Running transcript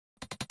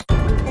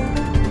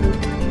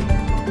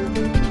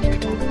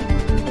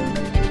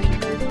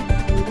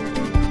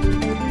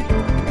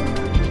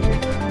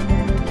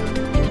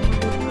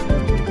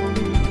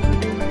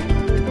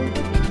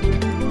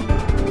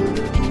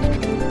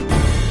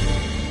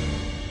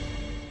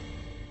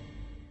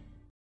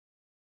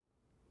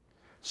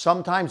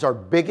Sometimes our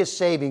biggest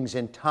savings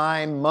in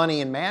time,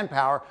 money, and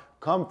manpower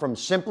come from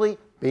simply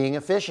being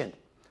efficient.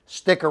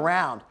 Stick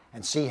around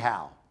and see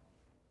how.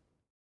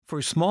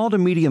 For small to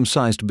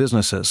medium-sized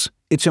businesses,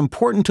 it's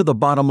important to the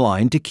bottom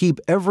line to keep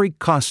every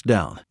cost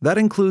down. That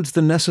includes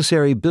the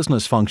necessary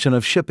business function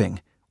of shipping,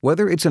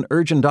 whether it's an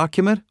urgent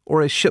document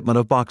or a shipment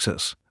of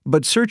boxes.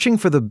 But searching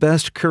for the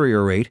best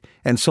courier rate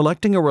and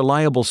selecting a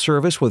reliable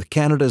service with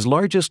Canada's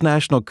largest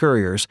national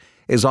couriers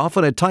is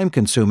often a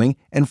time-consuming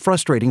and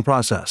frustrating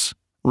process.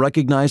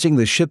 Recognizing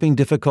the shipping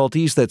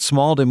difficulties that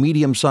small to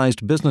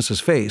medium-sized businesses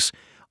face,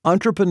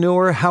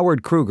 entrepreneur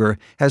Howard Kruger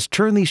has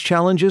turned these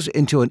challenges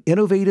into an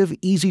innovative,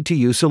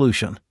 easy-to-use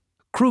solution.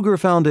 Kruger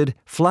founded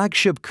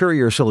Flagship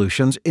Courier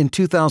Solutions in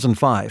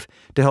 2005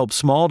 to help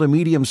small to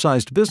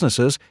medium-sized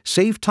businesses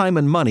save time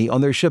and money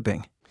on their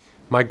shipping.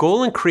 My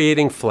goal in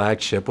creating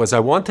Flagship was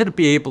I wanted to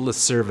be able to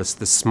service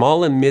the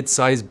small and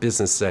mid-sized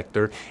business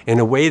sector in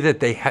a way that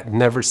they had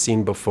never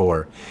seen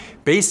before.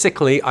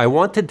 Basically, I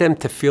wanted them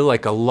to feel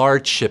like a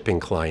large shipping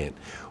client,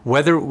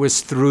 whether it was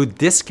through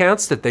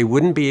discounts that they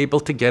wouldn't be able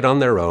to get on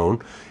their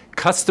own,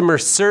 customer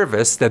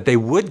service that they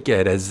would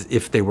get as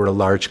if they were a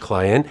large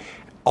client.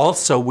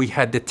 Also, we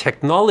had the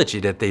technology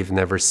that they've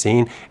never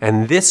seen,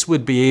 and this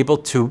would be able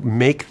to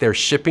make their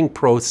shipping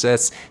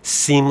process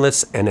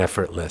seamless and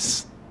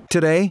effortless.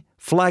 Today,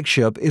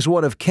 Flagship is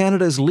one of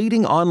Canada's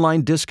leading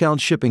online discount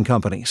shipping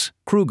companies.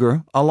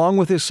 Kruger, along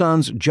with his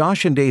sons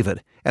Josh and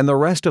David, and the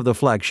rest of the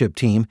Flagship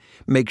team,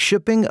 make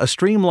shipping a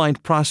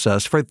streamlined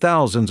process for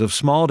thousands of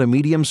small to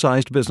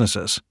medium-sized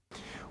businesses.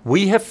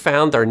 We have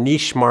found our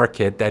niche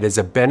market that is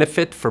a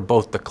benefit for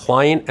both the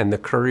client and the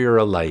courier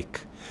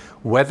alike.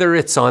 Whether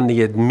it's on the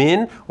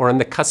admin or on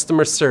the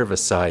customer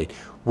service side,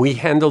 we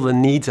handle the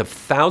needs of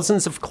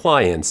thousands of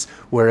clients,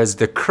 whereas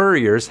the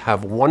couriers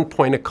have one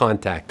point of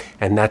contact,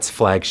 and that's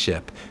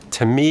Flagship.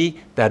 To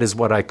me, that is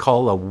what I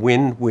call a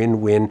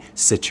win-win-win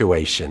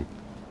situation.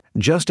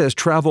 Just as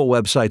travel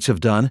websites have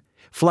done,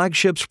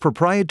 Flagship's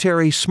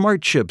proprietary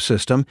SmartShip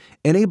system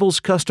enables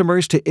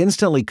customers to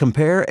instantly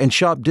compare and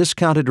shop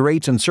discounted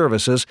rates and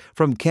services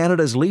from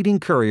Canada's leading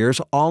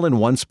couriers all in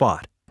one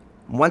spot.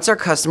 Once our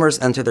customers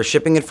enter their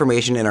shipping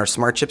information in our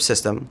SmartShip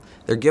system,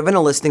 they're given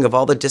a listing of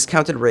all the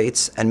discounted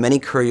rates and many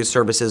courier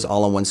services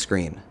all on one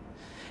screen.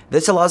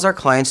 This allows our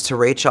clients to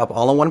rate shop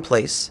all in one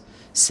place,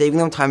 saving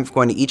them time of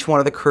going to each one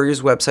of the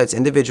courier's websites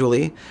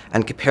individually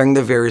and comparing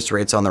the various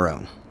rates on their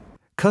own.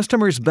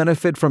 Customers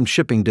benefit from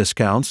shipping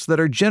discounts that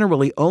are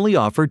generally only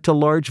offered to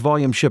large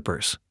volume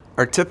shippers.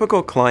 Our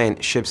typical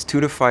client ships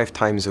 2 to 5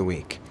 times a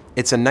week.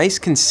 It's a nice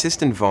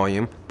consistent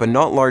volume, but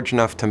not large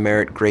enough to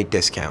merit great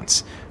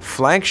discounts.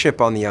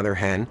 Flagship, on the other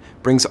hand,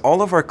 brings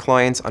all of our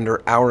clients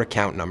under our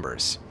account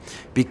numbers.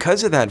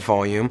 Because of that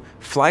volume,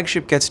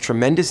 Flagship gets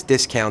tremendous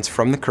discounts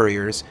from the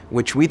couriers,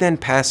 which we then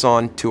pass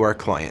on to our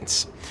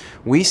clients.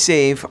 We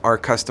save our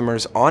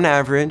customers on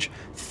average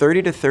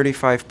 30 to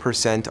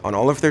 35% on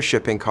all of their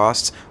shipping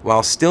costs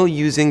while still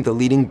using the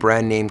leading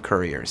brand name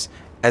couriers,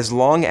 as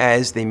long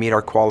as they meet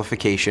our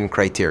qualification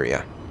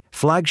criteria.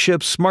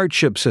 Flagship's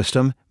SmartShip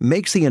system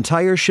makes the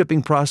entire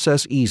shipping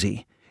process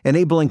easy,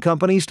 enabling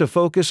companies to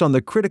focus on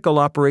the critical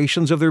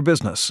operations of their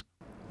business.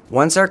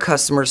 Once our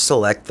customers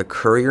select the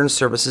courier and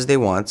services they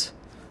want,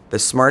 the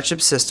SmartShip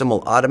system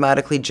will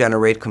automatically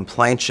generate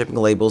compliant shipping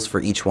labels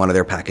for each one of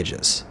their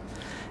packages.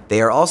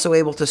 They are also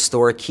able to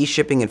store key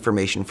shipping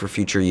information for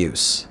future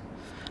use.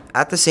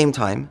 At the same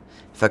time,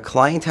 if a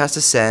client has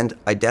to send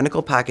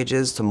identical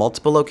packages to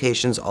multiple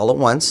locations all at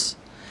once,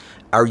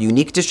 our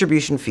unique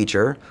distribution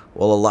feature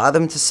will allow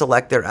them to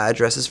select their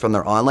addresses from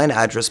their online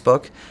address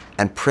book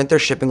and print their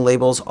shipping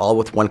labels all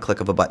with one click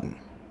of a button.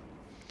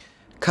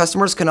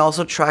 Customers can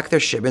also track their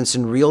shipments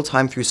in real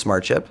time through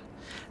SmartShip,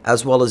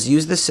 as well as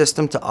use the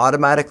system to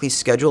automatically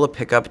schedule a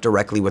pickup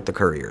directly with the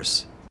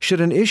couriers.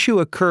 Should an issue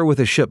occur with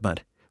a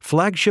shipment,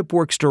 Flagship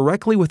works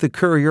directly with the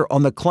courier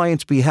on the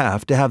client's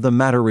behalf to have the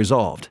matter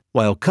resolved.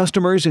 While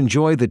customers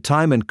enjoy the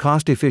time and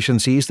cost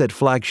efficiencies that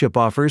Flagship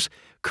offers,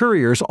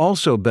 couriers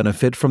also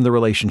benefit from the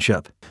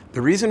relationship.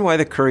 The reason why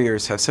the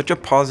couriers have such a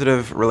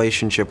positive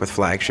relationship with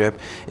Flagship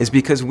is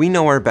because we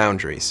know our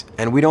boundaries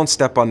and we don't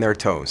step on their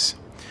toes.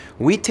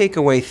 We take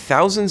away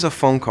thousands of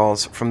phone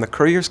calls from the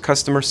courier's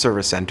customer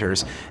service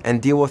centers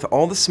and deal with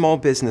all the small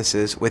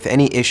businesses with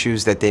any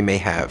issues that they may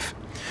have.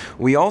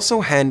 We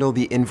also handle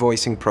the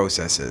invoicing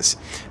processes.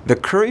 The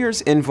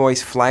couriers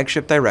invoice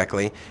Flagship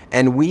directly,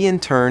 and we in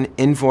turn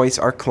invoice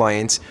our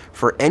clients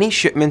for any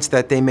shipments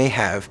that they may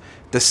have,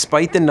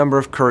 despite the number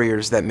of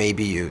couriers that may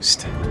be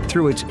used.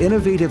 Through its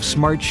innovative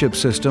SmartShip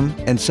system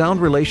and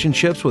sound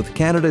relationships with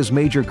Canada's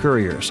major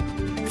couriers,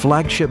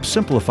 Flagship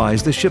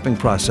simplifies the shipping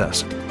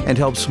process and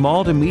helps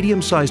small to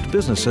medium-sized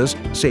businesses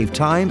save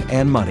time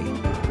and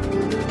money.